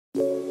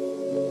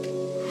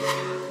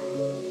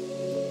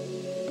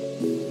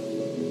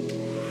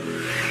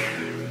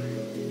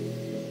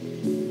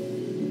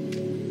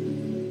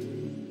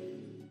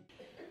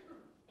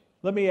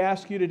Let me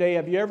ask you today,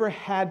 have you ever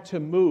had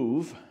to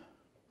move?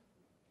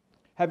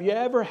 Have you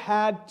ever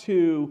had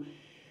to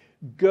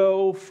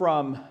go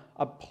from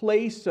a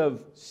place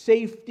of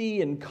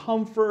safety and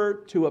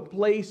comfort to a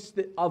place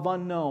of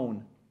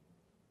unknown?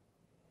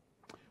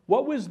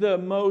 What was the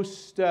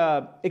most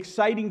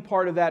exciting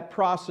part of that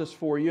process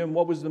for you, and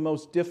what was the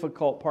most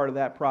difficult part of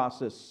that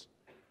process?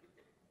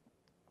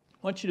 I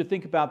want you to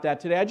think about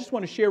that today. I just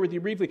want to share with you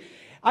briefly.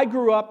 I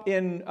grew up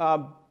in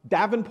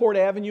Davenport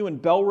Avenue in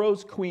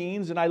Belrose,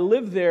 Queens, and I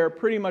lived there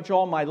pretty much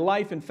all my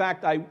life. In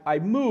fact, I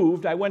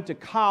moved. I went to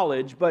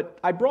college, but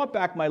I brought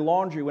back my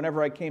laundry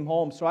whenever I came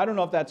home, so I don't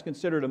know if that's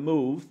considered a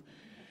move.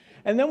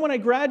 And then when I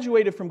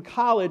graduated from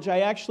college, I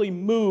actually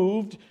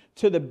moved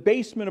to the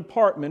basement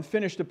apartment,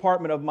 finished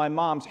apartment of my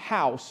mom's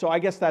house, so I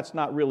guess that's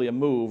not really a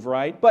move,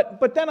 right?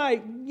 But then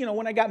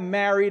when I got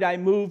married, I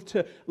moved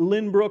to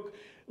Lynbrook,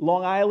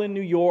 Long Island,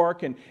 New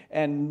York,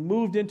 and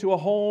moved into a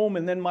home,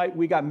 and then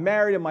we got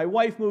married, and my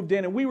wife moved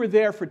in, and we were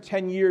there for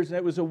 10 years, and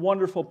it was a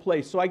wonderful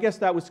place. So I guess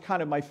that was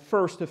kind of my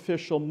first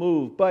official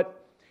move.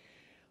 But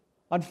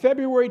on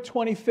February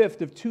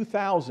 25th of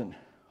 2000,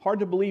 hard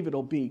to believe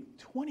it'll be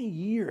 20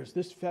 years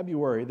this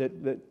February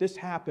that this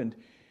happened,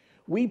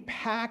 we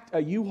packed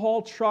a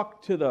U-Haul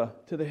truck to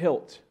the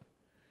hilt.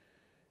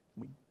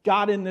 We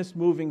got in this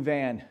moving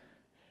van,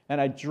 and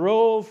I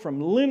drove from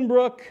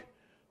Lynbrook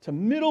to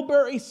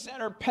Middlebury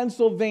Center,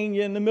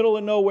 Pennsylvania, in the middle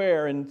of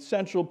nowhere in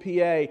central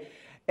PA.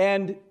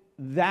 And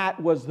that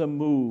was the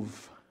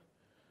move.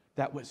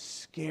 That was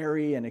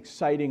scary and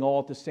exciting all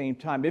at the same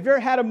time. Have you ever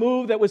had a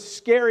move that was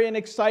scary and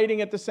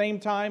exciting at the same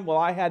time? Well,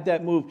 I had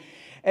that move.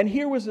 And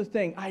here was the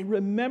thing. I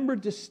remember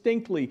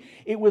distinctly,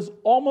 it was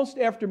almost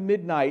after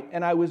midnight,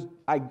 and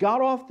I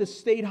got off the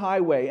state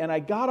highway, and I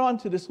got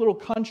onto this little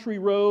country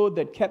road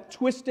that kept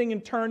twisting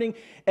and turning,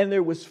 and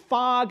there was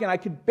fog, and I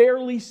could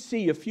barely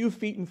see a few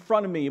feet in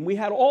front of me. And we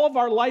had all of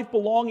our life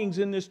belongings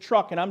in this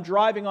truck, and I'm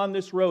driving on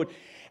this road.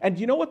 And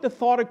you know what the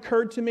thought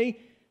occurred to me?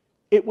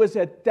 It was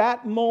at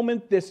that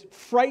moment this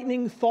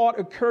frightening thought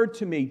occurred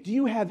to me. Do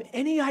you have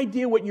any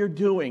idea what you're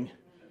doing?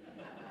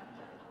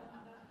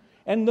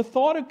 And the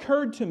thought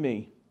occurred to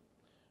me,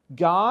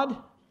 God,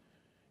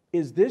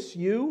 is this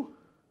you?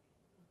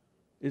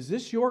 Is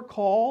this your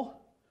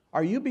call?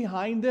 Are you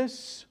behind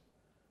this?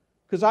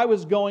 Because I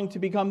was going to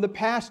become the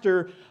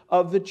pastor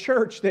of the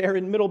church there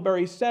in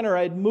Middlebury Center.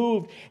 I had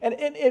moved, and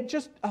it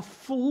just a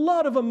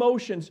flood of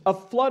emotions, a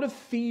flood of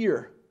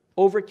fear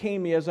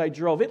overcame me as I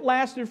drove. It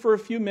lasted for a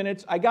few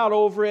minutes. I got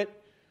over it.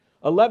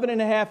 11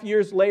 and a half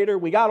years later,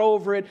 we got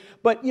over it.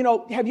 But,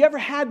 have you ever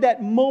had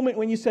that moment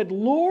when you said,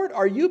 Lord,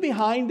 are you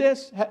behind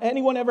this?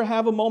 Anyone ever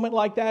have a moment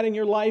like that in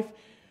your life?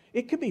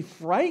 It could be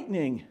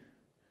frightening.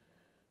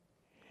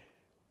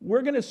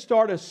 We're going to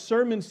start a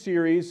sermon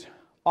series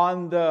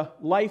on the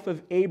life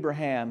of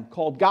Abraham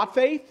called Got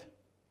Faith?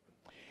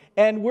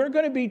 And we're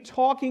going to be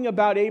talking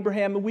about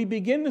Abraham, and we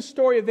begin the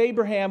story of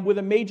Abraham with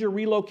a major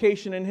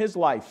relocation in his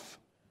life.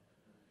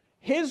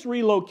 His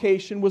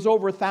relocation was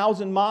over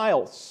 1,000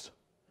 miles.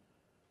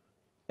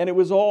 And it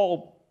was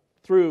all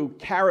through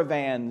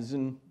caravans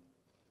and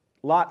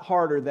a lot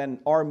harder than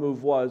our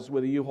move was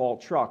with a U-Haul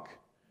truck.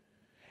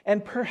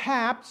 And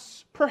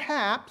perhaps,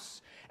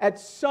 at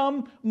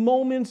some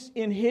moments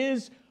in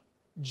his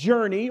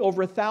journey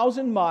over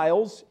 1,000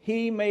 miles,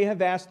 he may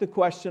have asked the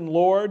question,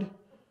 Lord,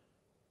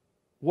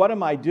 what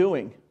am I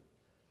doing?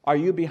 Are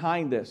you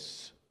behind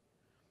this?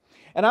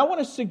 And I want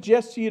to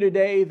suggest to you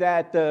today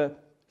that the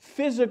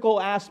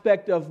physical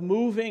aspect of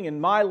moving in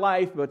my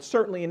life, but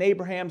certainly in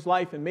Abraham's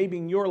life and maybe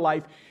in your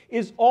life,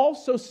 is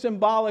also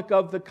symbolic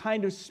of the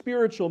kind of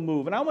spiritual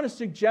move. And I want to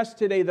suggest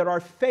today that our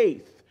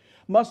faith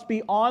must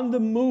be on the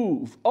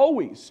move,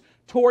 always,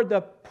 toward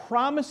the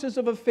promises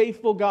of a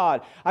faithful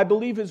God. I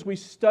believe as we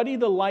study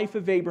the life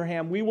of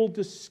Abraham, we will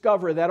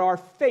discover that our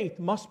faith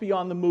must be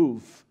on the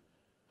move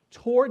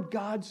toward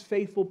God's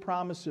faithful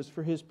promises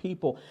for His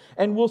people.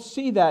 And we'll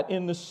see that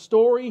in the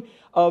story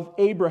of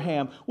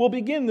Abraham. We'll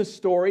begin the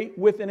story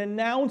with an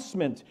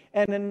announcement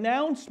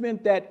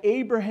that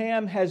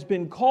Abraham has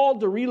been called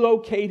to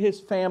relocate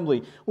his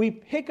family. We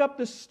pick up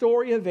the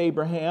story of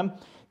Abraham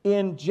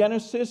in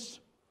Genesis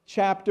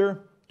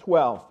chapter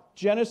 12.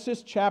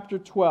 Genesis chapter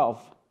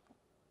 12.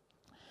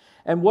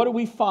 And what do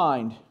we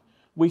find?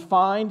 We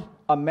find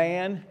a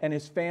man and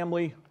his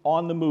family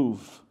on the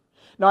move.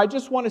 Now, I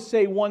just want to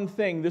say one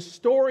thing. The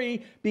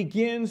story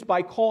begins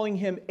by calling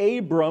him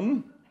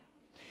Abram.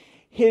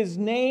 His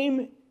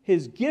name,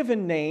 his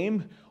given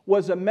name,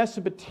 was a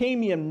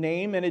Mesopotamian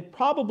name, and it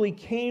probably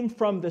came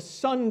from the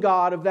sun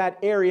god of that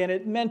area, and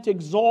it meant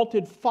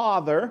exalted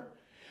father.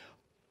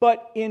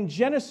 But in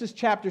Genesis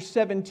chapter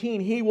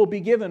 17, he will be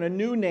given a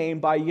new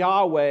name by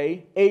Yahweh,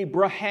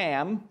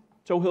 Abraham.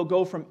 So he'll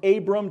go from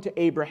Abram to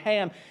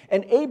Abraham.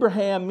 And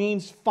Abraham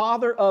means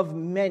father of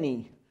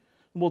many.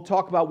 We'll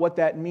talk about what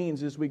that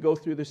means as we go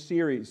through the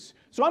series.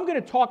 So I'm going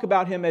to talk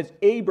about him as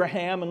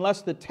Abraham,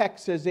 unless the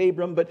text says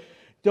Abram, but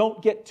don't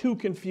get too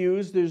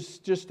confused. There's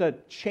just a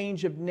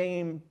change of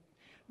name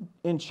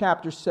in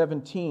chapter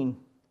 17.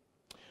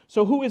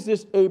 So who is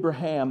this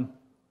Abraham?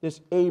 this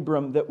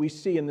Abram that we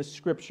see in the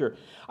Scripture.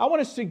 I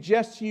want to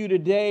suggest to you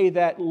today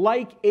that,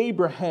 like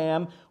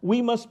Abraham,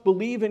 we must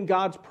believe in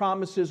God's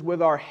promises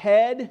with our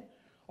head,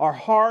 our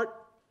heart,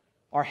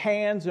 our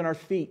hands, and our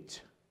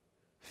feet.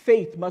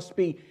 Faith must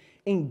be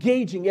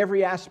engaging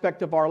every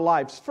aspect of our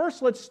lives.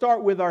 First, let's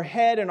start with our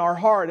head and our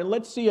heart, and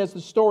let's see as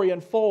the story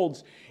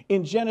unfolds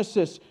in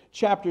Genesis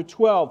chapter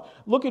 12.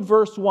 Look at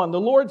verse 1. The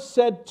Lord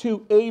said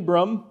to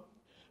Abram,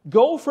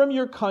 "Go from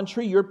your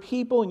country, your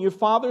people, and your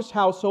father's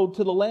household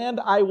to the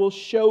land I will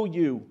show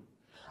you.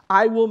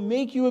 I will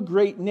make you a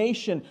great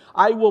nation.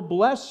 I will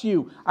bless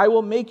you. I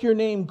will make your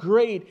name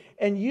great,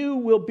 and you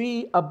will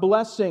be a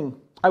blessing.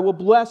 I will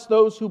bless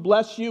those who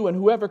bless you, and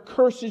whoever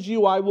curses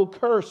you I will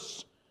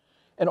curse.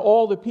 And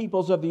all the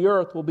peoples of the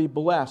earth will be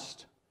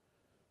blessed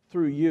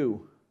through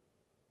you."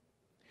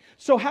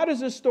 So how does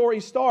this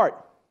story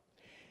start?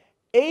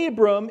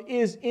 Abram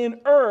is in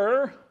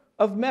Ur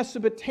of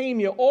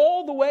Mesopotamia,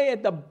 all the way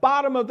at the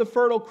bottom of the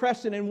Fertile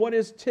Crescent in what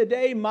is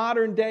today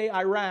modern-day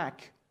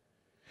Iraq.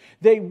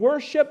 They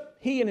worship,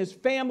 he and his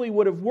family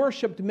would have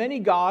worshipped many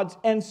gods,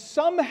 and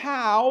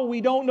somehow,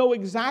 we don't know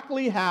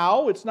exactly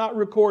how, it's not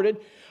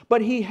recorded,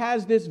 but he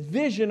has this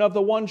vision of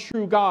the one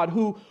true God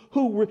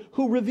who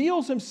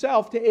reveals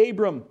himself to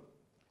Abram.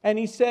 And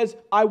he says,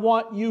 "I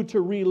want you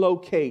to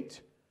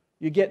relocate."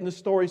 You getting the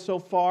story so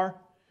far?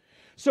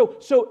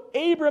 So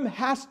Abram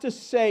has to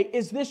say,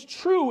 is this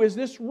true? Is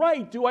this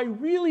right? Do I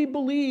really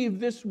believe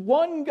this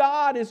one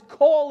God is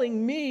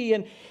calling me?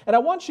 And I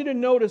want you to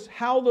notice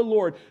how the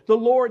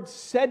Lord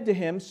said to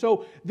him.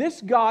 So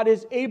this God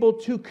is able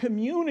to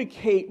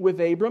communicate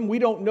with Abram. We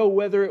don't know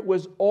whether it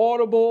was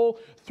audible,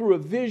 through a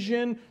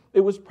vision.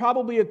 It was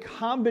probably a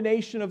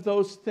combination of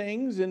those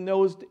things in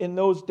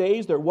those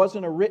days. There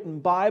wasn't a written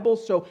Bible,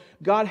 so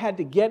God had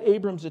to get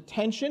Abram's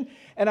attention.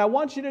 And I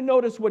want you to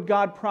notice what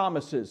God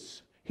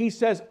promises. He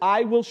says,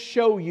 "I will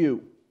show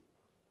you."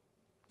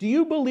 Do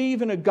you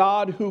believe in a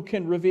God who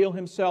can reveal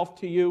himself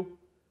to you?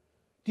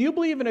 Do you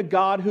believe in a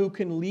God who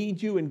can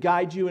lead you and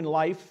guide you in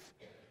life?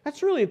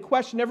 That's really a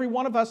question every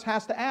one of us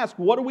has to ask.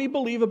 What do we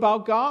believe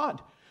about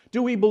God?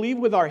 Do we believe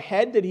with our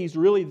head that He's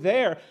really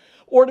there?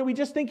 Or do we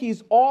just think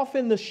He's off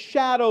in the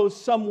shadows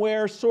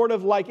somewhere, sort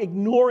of like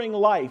ignoring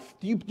life?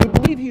 Do you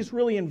believe He's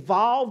really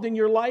involved in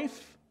your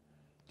life?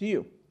 Do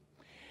you?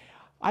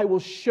 "I will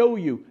show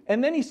you."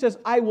 And then He says,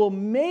 "I will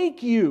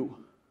make you.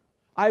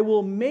 I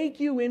will make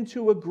you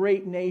into a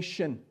great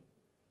nation."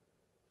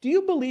 Do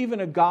you believe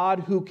in a God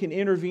who can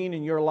intervene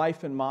in your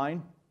life and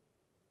mine?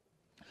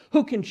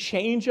 Who can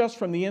change us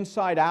from the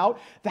inside out?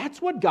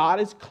 That's what God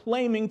is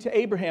claiming to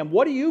Abraham.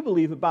 What do you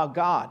believe about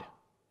God?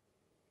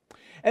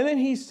 And then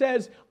He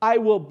says, "I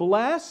will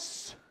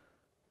bless."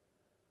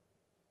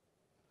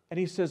 And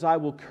He says, "I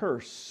will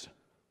curse."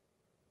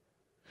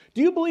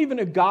 Do you believe in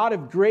a God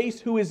of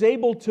grace who is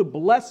able to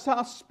bless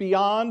us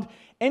beyond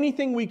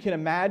anything we can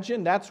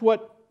imagine? That's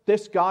what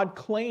this God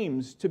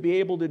claims to be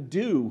able to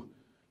do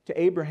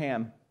to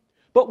Abraham.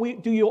 But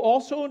do you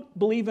also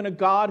believe in a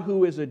God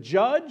who is a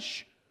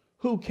judge,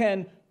 who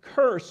can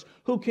curse,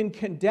 who can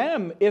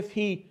condemn if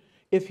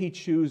he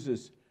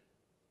chooses?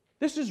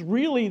 This is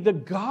really the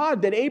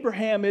God that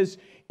Abraham is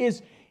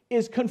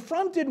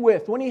confronted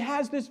with when he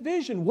has this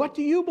vision. What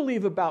do you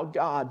believe about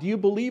God? Do you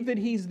believe that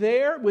He's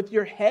there with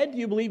your head? Do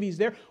you believe He's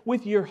there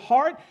with your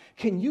heart?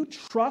 Can you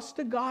trust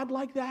a God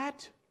like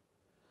that?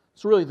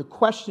 It's really the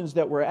questions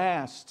that were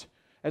asked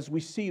as we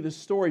see the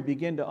story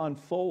begin to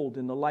unfold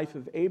in the life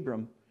of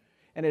Abram.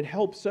 And it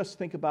helps us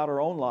think about our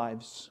own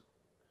lives.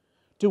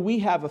 Do we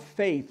have a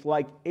faith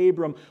like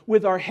Abram?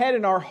 With our head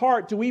and our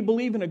heart, do we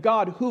believe in a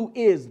God who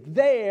is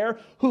there,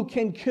 who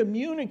can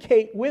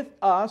communicate with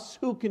us,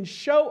 who can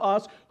show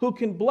us, who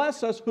can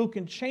bless us, who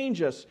can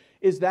change us?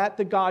 Is that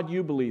the God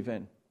you believe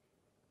in?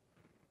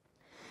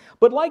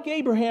 But like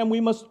Abraham,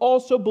 we must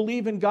also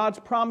believe in God's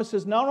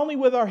promises, not only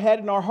with our head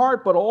and our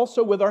heart, but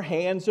also with our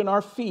hands and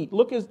our feet.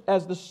 Look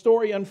as the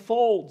story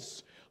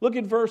unfolds. Look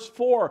at verse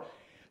 4.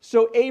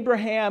 So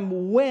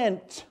Abraham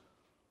went.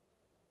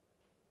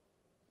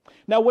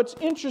 Now, what's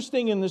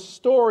interesting in this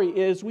story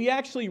is we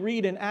actually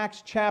read in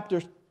Acts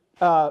chapter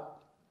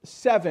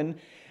 7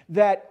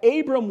 that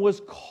Abram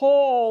was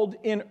called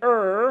in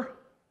Ur.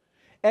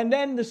 And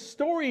then the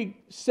story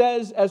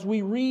says, as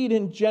we read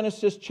in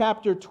Genesis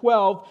chapter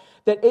 12,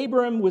 that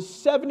Abram was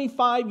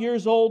 75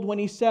 years old when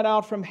he set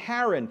out from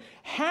Haran.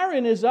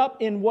 Haran is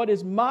up in what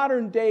is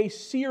modern-day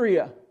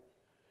Syria.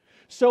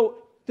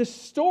 So the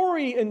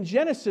story in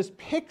Genesis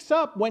picks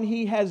up when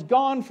he has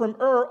gone from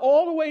Ur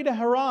all the way to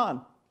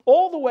Haran.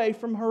 All the way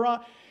from Haran.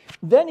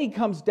 Then he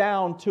comes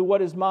down to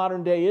what is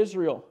modern-day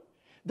Israel.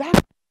 That's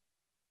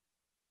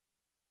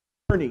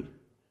a journey.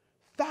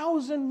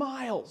 1,000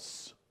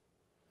 miles.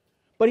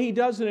 But he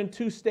does it in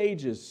 2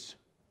 stages.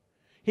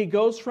 He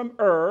goes from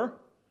Ur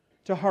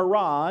to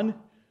Haran.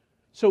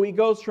 So he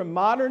goes from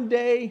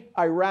modern-day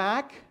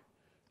Iraq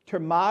to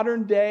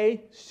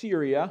modern-day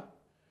Syria.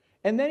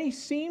 And then he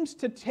seems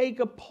to take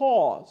a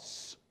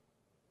pause.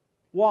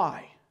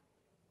 Why?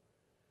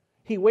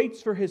 He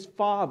waits for his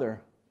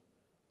father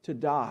to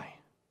die.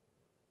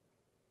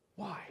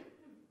 Why?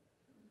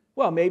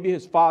 Well, maybe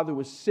his father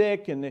was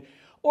sick,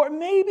 or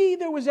maybe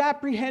there was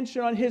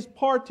apprehension on his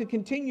part to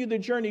continue the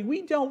journey.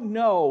 We don't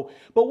know.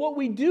 But what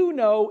we do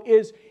know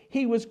is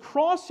he was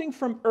crossing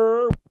from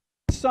Ur.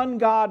 The sun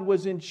god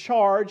was in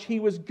charge. He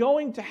was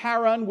going to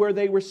Haran, where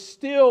that was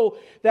still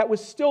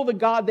the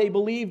God they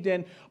believed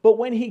in. But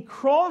when he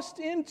crossed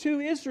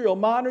into Israel,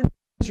 modern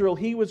Israel,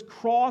 he was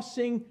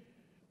crossing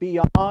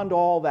beyond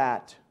all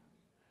that.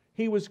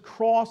 He was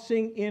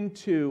crossing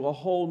into a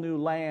whole new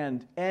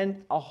land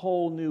and a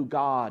whole new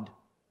God.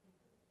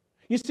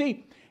 You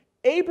see,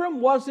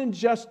 Abram wasn't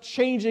just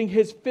changing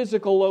his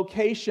physical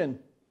location.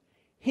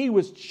 He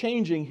was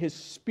changing his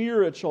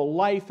spiritual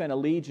life and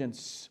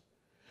allegiance.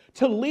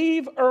 To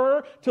leave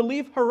Ur, to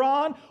leave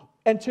Haran,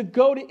 and to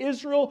go to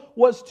Israel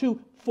was to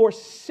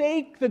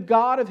forsake the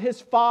God of his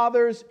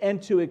fathers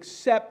and to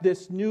accept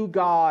this new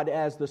God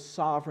as the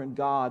sovereign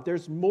God.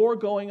 There's more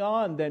going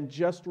on than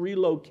just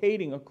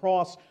relocating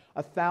across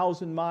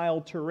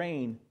 1,000-mile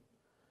terrain.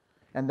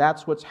 And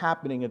that's what's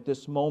happening at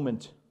this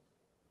moment.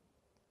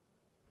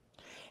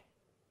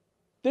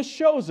 This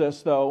shows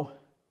us, though,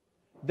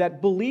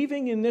 that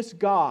believing in this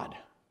God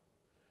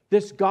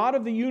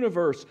of the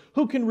universe,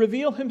 who can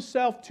reveal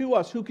himself to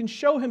us, who can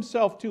show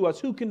himself to us,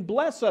 who can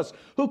bless us,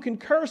 who can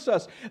curse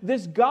us,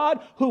 this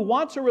God who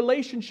wants a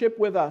relationship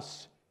with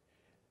us,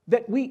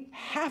 that we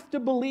have to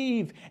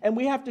believe, and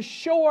we have to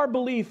show our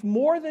belief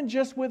more than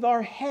just with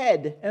our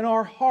head and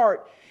our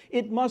heart.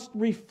 It must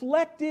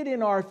reflect it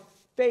in our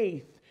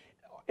faith,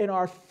 in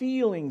our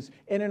feelings,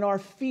 and in our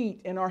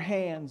feet and our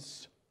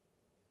hands.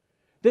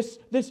 This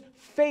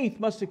faith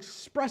must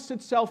express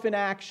itself in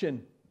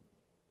action.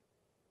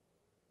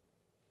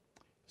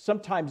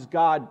 Sometimes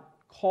God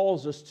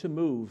calls us to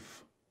move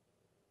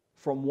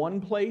from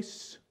one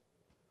place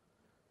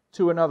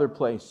to another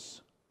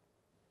place.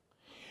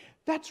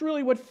 That's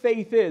really what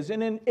faith is.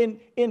 And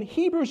in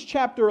Hebrews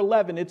chapter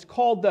 11, it's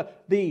called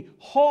the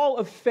Hall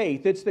of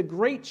Faith. It's the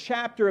great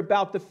chapter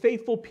about the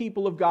faithful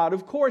people of God.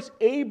 Of course,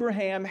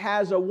 Abraham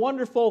has a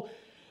wonderful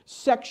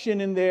section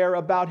in there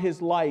about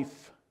his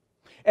life.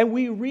 And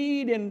we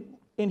read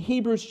in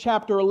Hebrews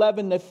chapter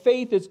 11 that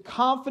faith is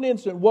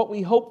confidence in what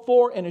we hope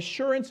for and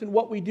assurance in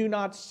what we do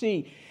not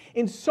see.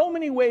 In so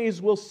many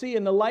ways, we'll see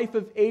in the life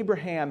of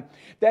Abraham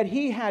that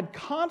he had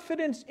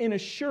confidence and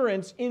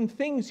assurance in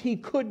things he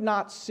could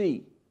not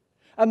see.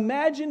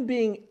 Imagine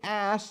being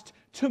asked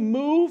to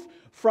move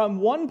from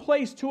one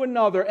place to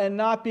another and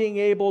not being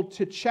able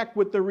to check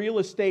with the real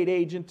estate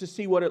agent to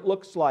see what it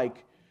looks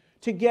like,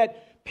 to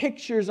get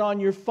pictures on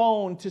your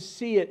phone to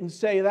see it and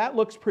say, that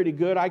looks pretty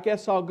good, I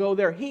guess I'll go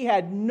there. He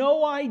had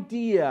no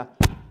idea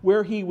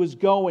where he was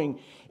going.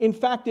 In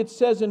fact, it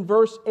says in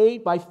verse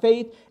 8, by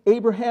faith,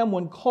 Abraham,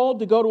 when called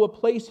to go to a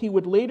place he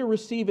would later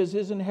receive as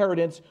his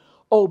inheritance,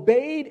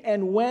 obeyed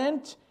and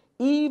went,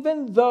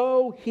 even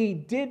though he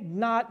did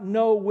not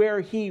know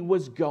where he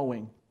was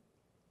going.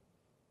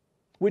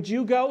 Would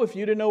you go if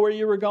you didn't know where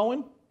you were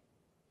going?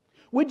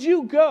 Would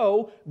you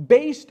go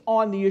based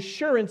on the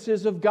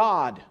assurances of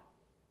God?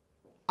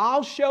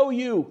 I'll show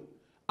you.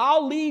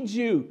 I'll lead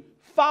you.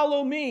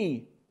 Follow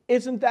me.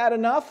 Isn't that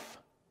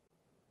enough?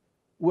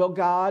 Well,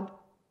 God,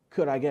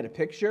 could I get a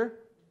picture?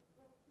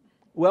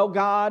 Well,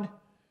 God,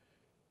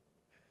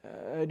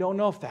 I don't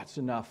know if that's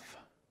enough.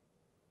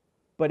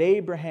 But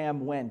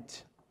Abraham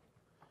went.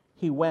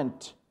 He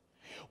went.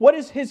 What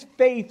does his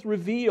faith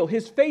reveal?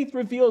 His faith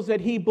reveals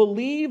that he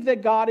believed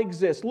that God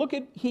exists. Look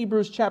at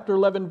Hebrews chapter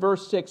 11,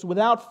 verse 6.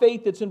 Without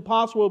faith, it's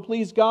impossible to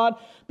please God,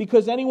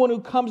 because anyone who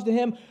comes to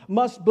him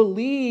must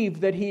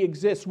believe that he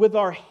exists. With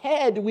our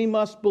head, we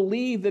must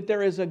believe that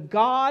there is a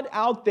God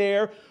out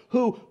there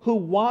who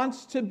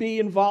wants to be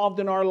involved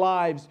in our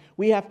lives.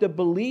 We have to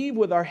believe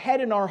with our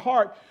head and our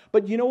heart.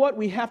 But you know what?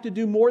 We have to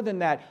do more than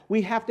that.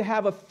 We have to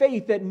have a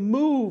faith that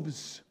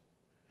moves.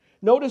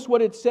 Notice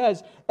what it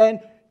says. And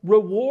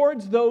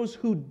rewards those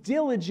who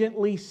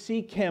diligently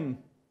seek him.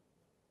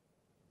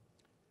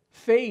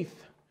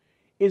 Faith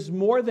is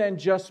more than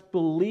just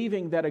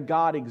believing that a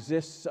God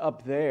exists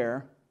up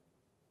there.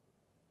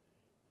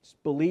 It's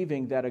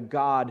believing that a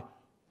God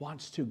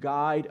wants to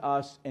guide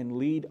us and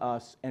lead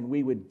us, and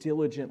we would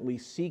diligently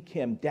seek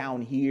him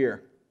down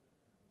here.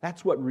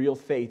 That's what real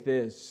faith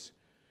is.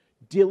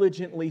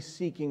 Diligently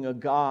seeking a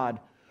God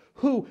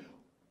who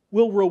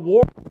will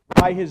reward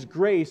by his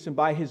grace and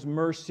by his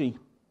mercy.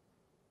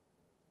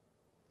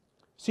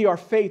 See, our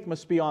faith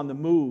must be on the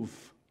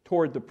move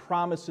toward the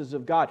promises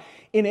of God.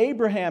 In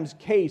Abraham's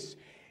case,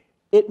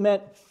 it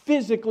meant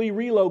physically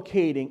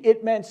relocating.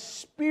 It meant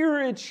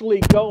spiritually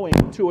going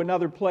to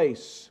another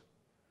place.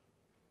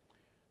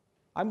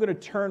 I'm going to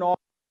turn off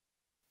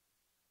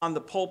on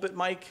the pulpit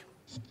mic.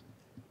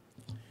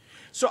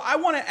 So I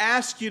want to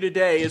ask you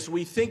today, as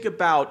we think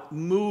about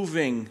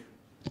moving,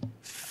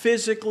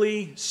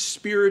 physically,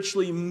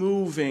 spiritually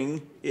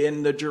moving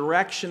in the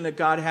direction that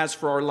God has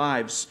for our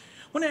lives,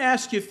 I want to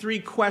ask you 3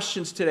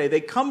 questions today.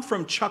 They come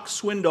from Chuck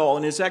Swindoll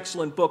in his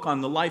excellent book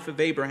on the life of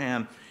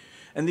Abraham,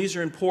 and these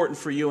are important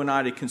for you and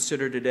I to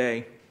consider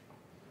today.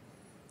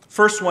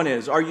 First one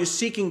is, are you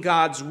seeking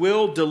God's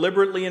will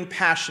deliberately and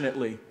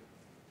passionately?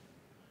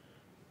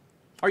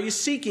 Are you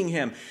seeking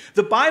him?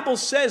 The Bible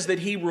says that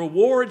he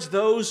rewards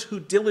those who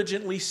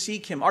diligently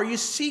seek him. Are you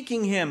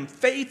seeking him?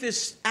 Faith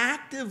is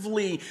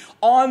actively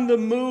on the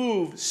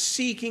move,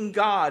 seeking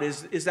God.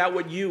 Is that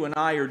what you and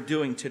I are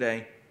doing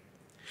today?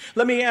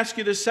 Let me ask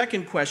you the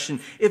second question.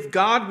 If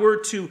God were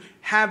to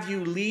have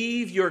you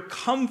leave your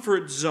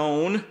comfort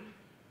zone,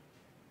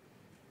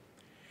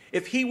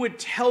 if he would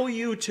tell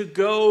you to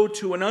go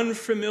to an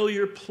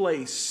unfamiliar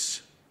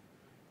place,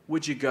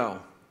 would you go?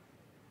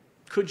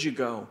 Could you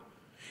go?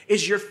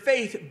 Is your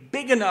faith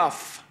big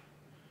enough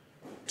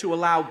to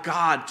allow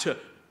God to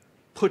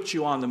put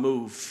you on the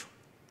move?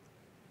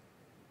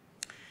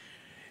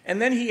 And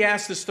then he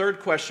asks this third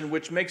question,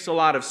 which makes a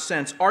lot of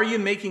sense. Are you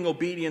making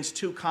obedience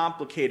too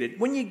complicated?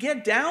 When you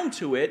get down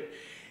to it,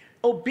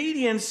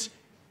 obedience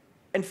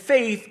and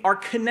faith are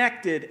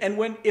connected.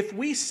 And if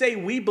we say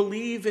we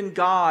believe in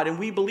God and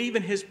we believe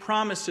in his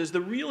promises,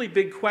 the really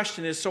big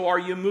question is, so are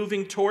you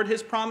moving toward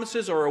his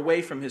promises or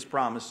away from his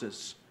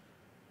promises?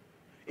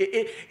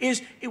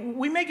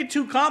 We make it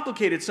too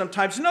complicated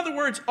sometimes. In other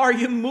words, are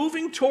you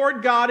moving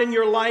toward God in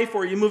your life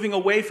or are you moving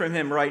away from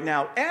him right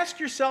now? Ask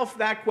yourself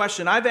that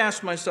question. I've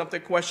asked myself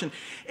that question.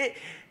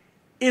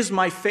 Is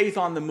my faith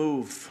on the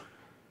move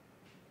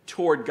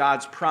toward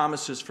God's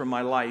promises for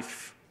my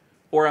life?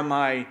 Or am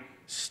I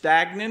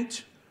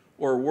stagnant?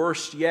 Or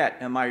worse yet,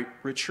 am I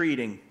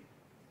retreating?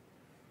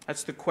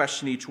 That's the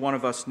question each one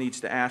of us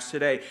needs to ask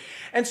today.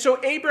 And so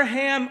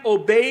Abraham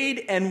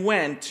obeyed and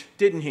went,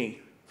 didn't he?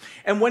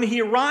 And when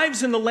he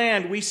arrives in the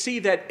land, we see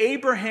that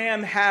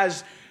Abraham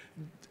has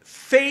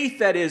faith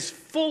that is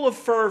full of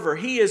fervor.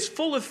 He is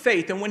full of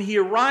faith. And when he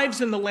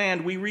arrives in the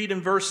land, we read in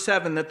verse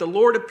 7 that the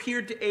Lord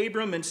appeared to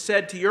Abram and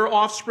said, "To your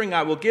offspring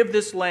I will give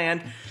this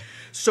land."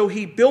 So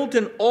he built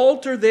an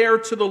altar there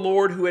to the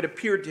Lord who had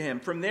appeared to him.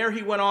 From there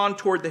he went on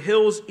toward the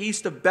hills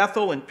east of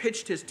Bethel and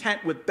pitched his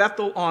tent with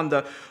Bethel on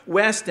the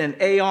west and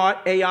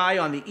Ai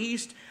on the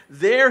east.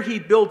 There he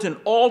built an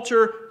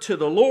altar to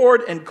the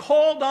Lord and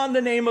called on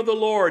the name of the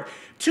Lord.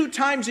 2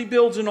 times he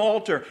builds an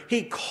altar.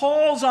 He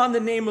calls on the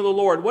name of the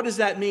Lord. What does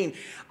that mean?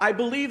 I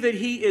believe that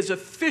he is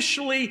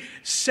officially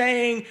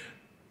saying,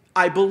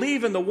 I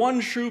believe in the one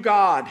true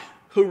God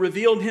who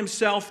revealed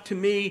himself to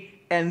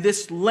me, and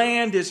this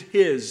land is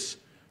his.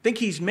 I think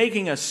he's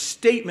making a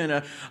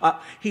statement.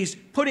 He's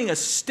putting a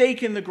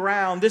stake in the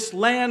ground. This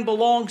land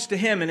belongs to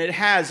him, and it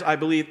has, I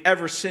believe,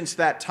 ever since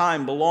that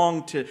time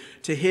belonged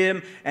to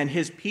him and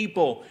his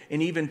people.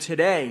 And even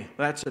today,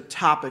 that's a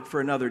topic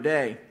for another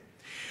day.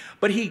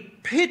 But he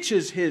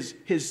pitches his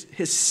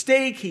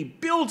stake. He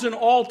builds an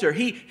altar.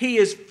 He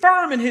is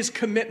firm in his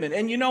commitment.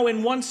 And you know,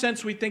 in one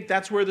sense, we think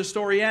that's where the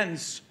story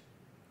ends.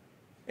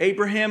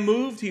 Abraham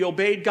moved. He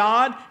obeyed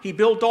God. He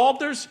built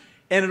altars.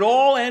 And it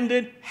all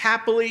ended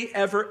happily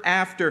ever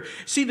after.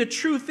 See, the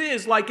truth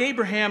is, like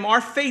Abraham, our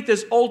faith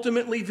is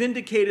ultimately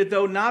vindicated,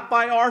 though not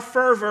by our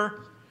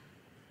fervor,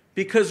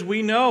 because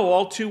we know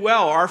all too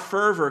well our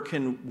fervor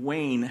can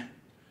wane.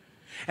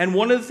 And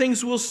one of the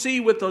things we'll see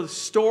with the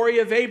story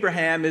of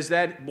Abraham is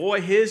that,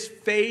 boy, his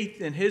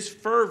faith and his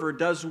fervor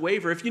does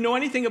waver. If you know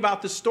anything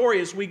about the story,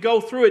 as we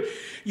go through it,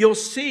 you'll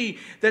see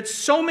that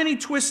so many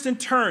twists and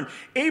turns.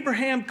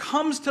 Abraham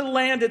comes to the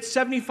land at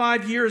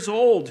 75 years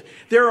old.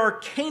 There are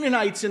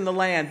Canaanites in the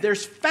land.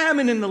 There's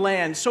famine in the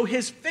land. So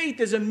his faith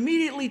is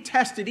immediately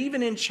tested.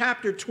 Even in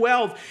chapter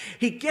 12,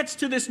 he gets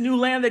to this new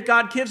land that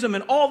God gives him,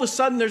 and all of a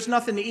sudden there's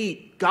nothing to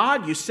eat.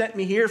 God, you sent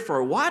me here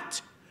for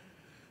what?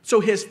 So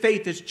his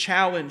faith is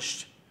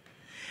challenged.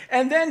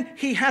 And then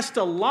he has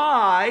to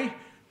lie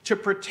to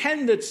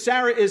pretend that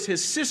Sarah is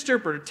his sister,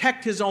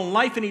 protect his own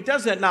life. And he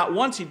does that not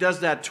once, he does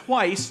that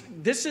twice.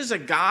 This is a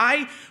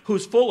guy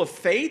who's full of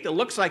faith. It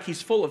looks like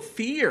he's full of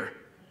fear.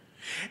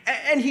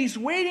 And he's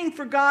waiting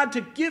for God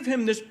to give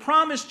him this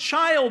promised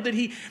child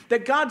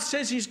that God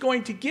says he's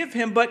going to give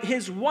him. But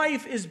his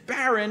wife is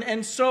barren,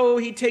 and so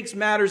he takes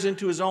matters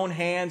into his own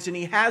hands, and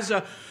he has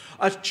a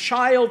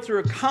child through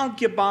a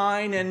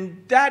concubine,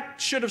 and that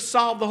should have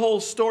solved the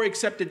whole story,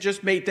 except it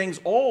just made things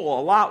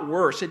all a lot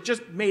worse. It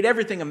just made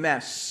everything a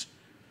mess.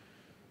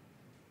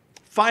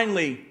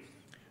 Finally,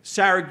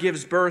 Sarah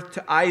gives birth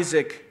to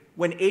Isaac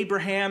when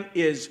Abraham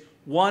is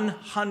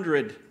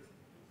 100.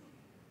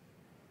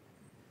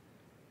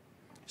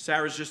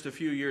 Sarah's just a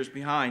few years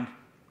behind.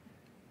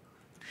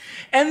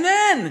 And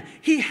then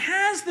he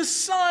has the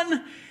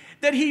son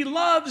that he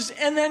loves,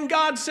 and then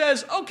God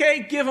says,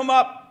 okay, give him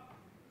up.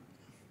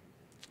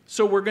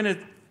 So we're going to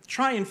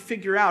try and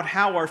figure out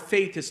how our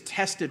faith is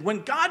tested.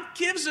 When God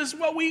gives us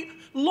what we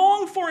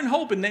long for and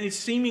hope, and then he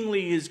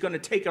seemingly is going to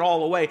take it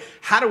all away,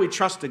 how do we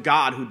trust a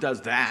God who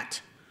does that?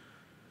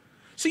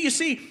 So you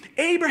see,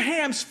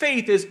 Abraham's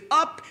faith is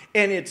up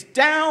and it's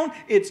down,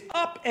 it's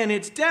up and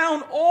it's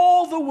down,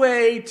 all the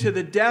way to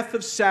the death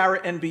of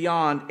Sarah and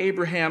beyond.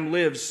 Abraham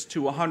lives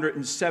to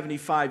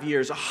 175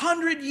 years.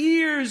 100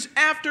 years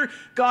after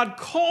God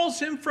calls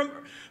him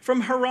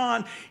from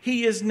Haran,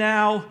 he is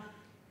now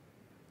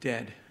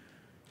dead.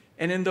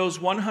 And in those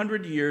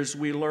 100 years,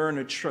 we learn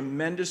a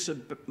tremendous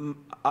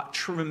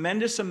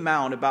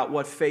amount about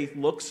what faith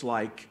looks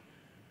like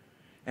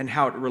and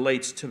how it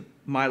relates to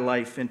my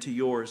life and to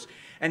yours.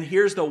 And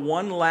here's the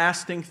one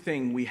lasting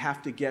thing we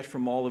have to get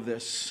from all of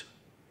this.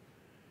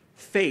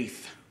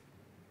 Faith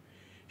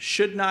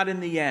should not in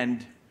the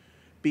end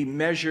be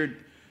measured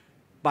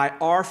by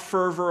our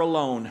fervor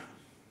alone.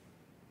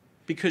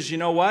 Because you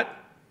know what?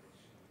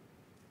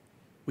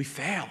 We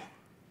fail.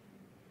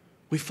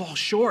 We fall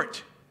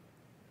short.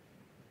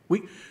 I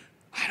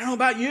don't know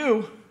about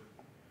you,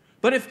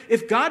 but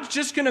if God's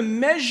just going to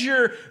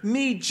measure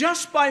me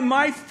just by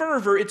my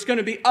fervor, it's going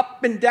to be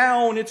up and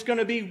down. It's going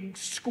to be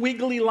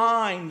squiggly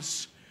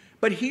lines.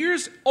 But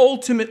here's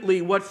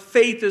ultimately what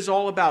faith is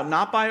all about.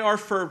 Not by our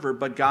fervor,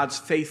 but God's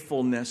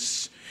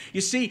faithfulness. You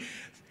see,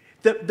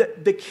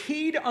 the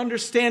key to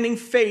understanding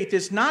faith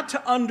is not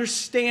to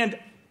understand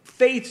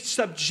faith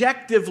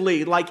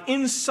subjectively, like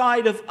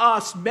inside of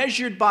us,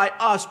 measured by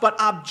us, but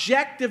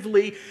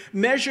objectively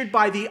measured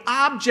by the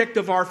object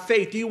of our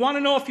faith. Do you want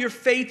to know if your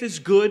faith is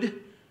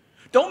good?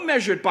 Don't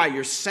measure it by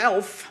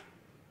yourself.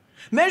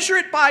 Measure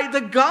it by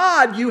the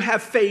God you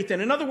have faith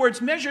in. In other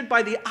words, measure it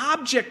by the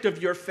object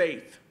of your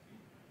faith.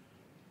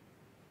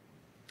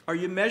 Are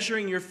you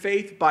measuring your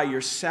faith by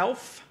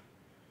yourself,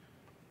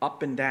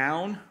 up and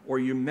down, or are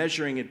you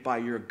measuring it by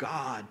your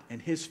God and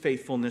His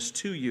faithfulness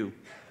to you?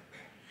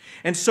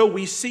 And so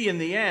we see in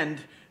the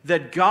end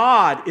that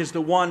God is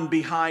the one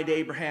behind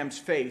Abraham's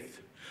faith.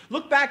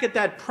 Look back at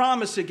that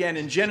promise again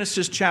in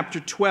Genesis chapter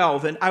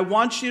 12, and I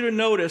want you to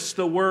notice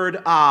the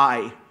word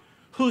I.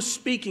 Who's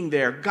speaking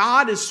there?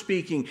 God is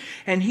speaking,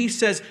 and He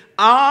says,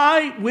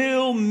 I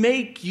will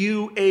make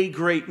you a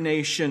great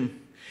nation,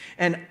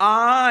 and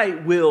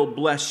I will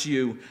bless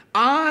you.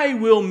 I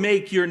will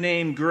make your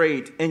name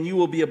great, and you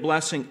will be a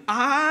blessing.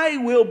 I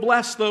will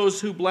bless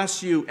those who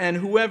bless you, and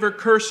whoever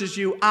curses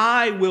you,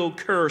 I will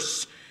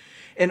curse.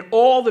 And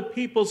all the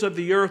peoples of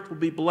the earth will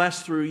be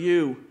blessed through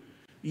you.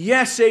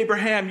 Yes,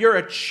 Abraham, you're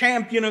a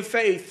champion of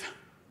faith.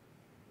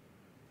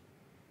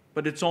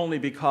 But it's only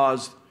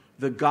because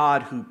the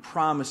God who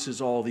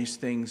promises all these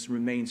things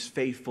remains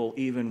faithful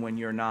even when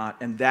you're not.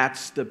 And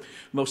that's the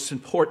most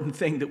important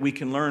thing that we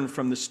can learn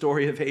from the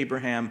story of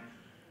Abraham.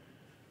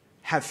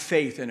 Have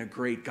faith in a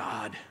great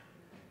God.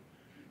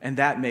 And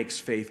that makes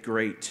faith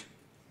great.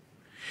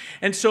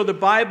 And so the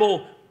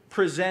Bible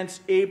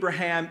presents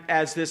Abraham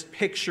as this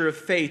picture of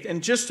faith.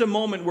 In just a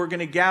moment, we're going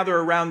to gather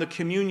around the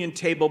communion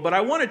table, but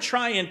I want to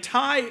try and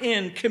tie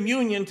in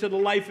communion to the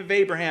life of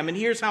Abraham. And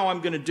here's how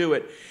I'm going to do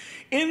it.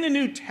 In the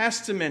New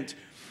Testament,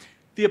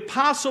 the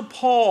Apostle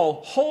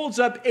Paul holds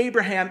up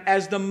Abraham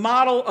as the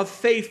model of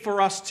faith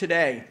for us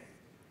today.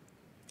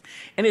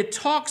 And it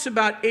talks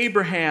about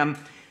Abraham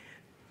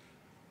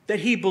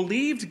that he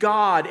believed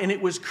God and it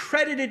was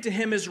credited to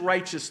him as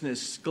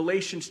righteousness.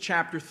 Galatians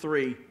chapter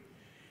 3.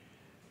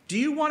 Do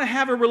you want to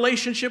have a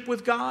relationship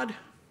with God?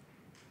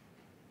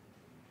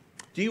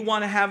 Do you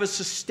want to have a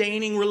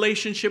sustaining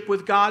relationship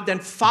with God? Then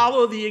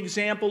follow the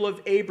example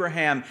of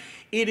Abraham.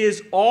 It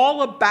is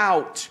all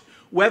about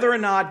whether or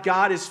not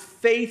God is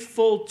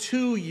faithful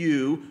to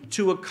you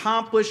to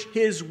accomplish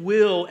His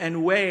will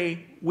and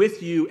way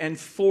with you and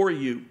for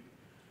you.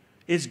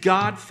 Is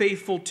God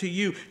faithful to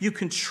you? You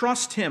can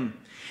trust Him.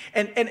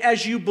 And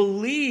as you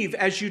believe,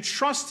 as you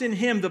trust in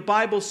Him, the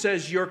Bible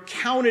says you're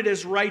counted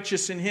as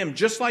righteous in Him,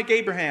 just like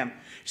Abraham.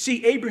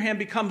 See, Abraham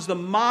becomes the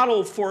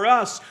model for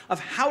us of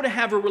how to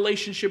have a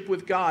relationship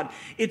with God.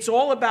 It's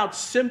all about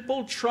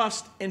simple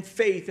trust and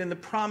faith in the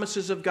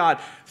promises of God.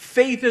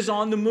 Faith is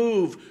on the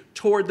move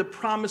toward the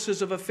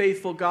promises of a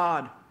faithful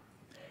God.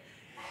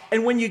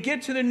 And when you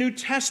get to the New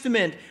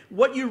Testament,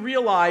 what you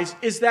realize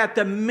is that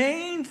the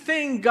main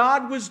thing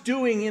God was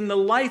doing in the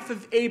life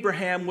of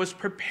Abraham was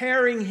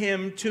preparing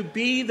him to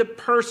be the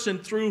person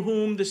through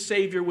whom the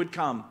Savior would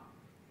come.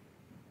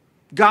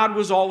 God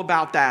was all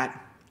about that.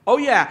 Oh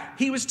yeah,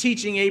 He was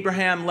teaching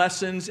Abraham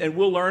lessons, and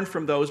we'll learn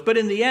from those. But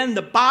in the end,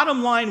 the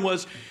bottom line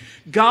was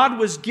God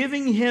was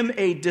giving him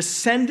a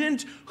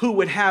descendant who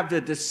would have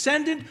the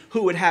descendant,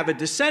 who would have a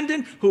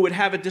descendant, who would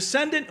have a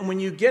descendant. And when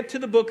you get to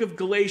the book of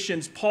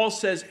Galatians, Paul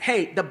says,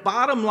 hey, the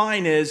bottom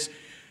line is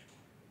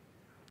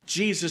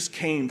Jesus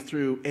came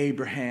through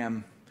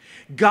Abraham.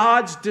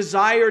 God's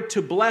desire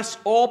to bless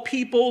all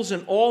peoples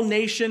and all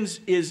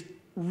nations is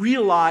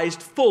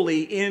realized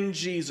fully in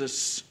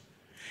Jesus.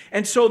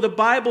 And so the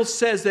Bible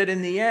says that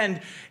in the end,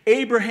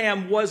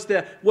 Abraham was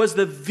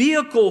the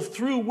vehicle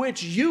through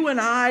which you and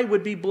I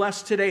would be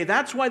blessed today.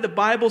 That's why the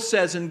Bible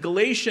says in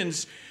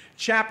Galatians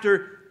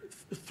chapter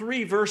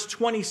 3, verse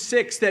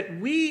 26,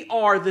 that we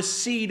are the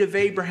seed of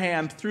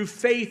Abraham through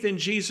faith in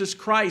Jesus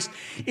Christ.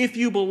 If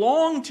you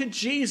belong to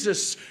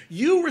Jesus,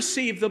 you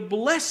receive the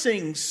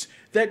blessings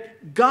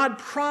that God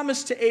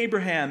promised to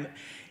Abraham.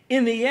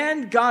 In the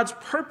end, God's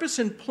purpose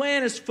and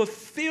plan is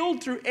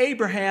fulfilled through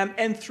Abraham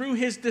and through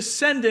his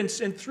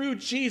descendants and through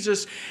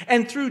Jesus.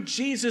 And through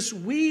Jesus,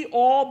 we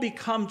all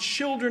become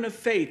children of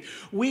faith.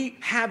 We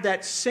have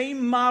that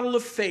same model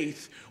of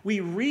faith. We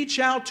reach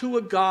out to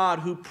a God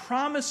who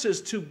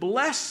promises to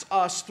bless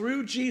us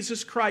through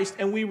Jesus Christ,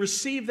 and we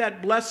receive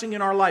that blessing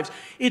in our lives.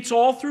 It's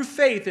all through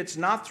faith. It's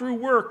not through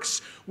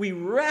works. We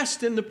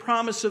rest in the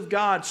promise of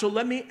God. So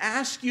let me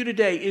ask you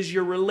today, is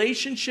your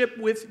relationship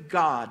with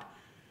God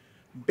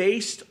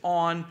based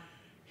on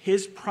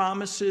his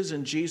promises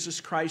and Jesus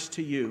Christ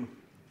to you?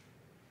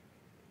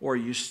 Or are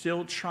you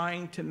still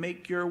trying to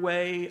make your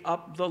way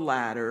up the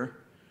ladder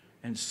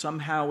and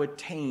somehow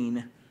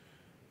attain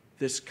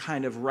this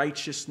kind of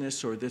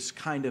righteousness or this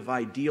kind of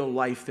ideal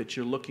life that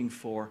you're looking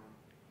for?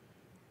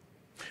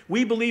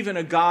 We believe in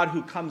a God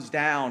who comes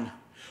down.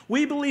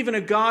 We believe in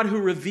a God who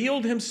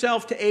revealed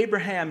himself to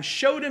Abraham,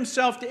 showed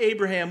himself to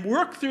Abraham,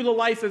 worked through the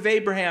life of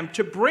Abraham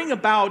to bring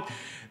about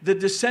the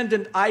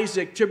descendant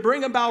Isaac, to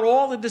bring about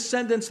all the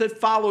descendants that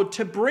followed,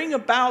 to bring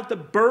about the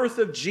birth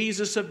of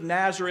Jesus of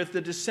Nazareth,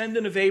 the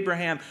descendant of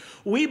Abraham.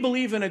 We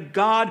believe in a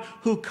God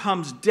who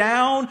comes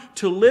down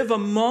to live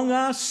among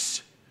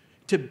us,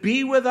 to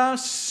be with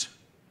us,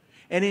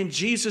 and in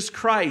Jesus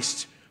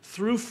Christ,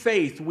 through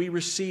faith, we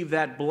receive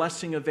that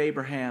blessing of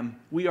Abraham.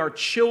 We are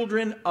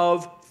children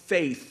of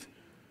faith.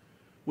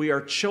 We are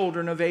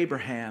children of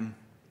Abraham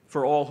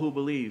for all who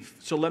believe.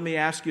 So let me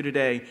ask you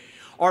today,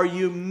 are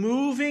you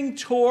moving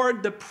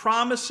toward the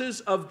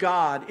promises of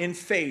God in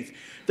faith?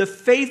 The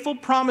faithful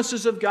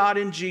promises of God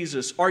in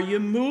Jesus. Are you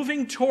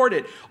moving toward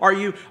it? Are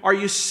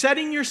you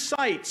setting your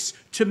sights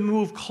to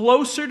move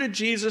closer to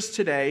Jesus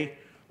today?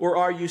 Or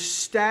are you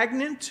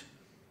stagnant?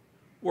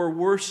 Or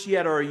worse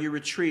yet, are you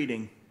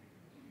retreating?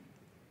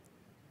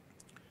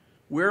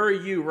 Where are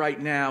you right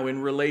now in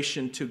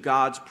relation to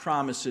God's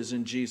promises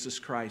in Jesus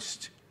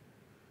Christ?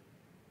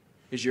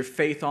 Is your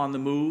faith on the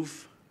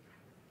move?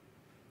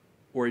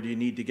 Or do you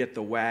need to get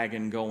the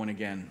wagon going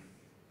again?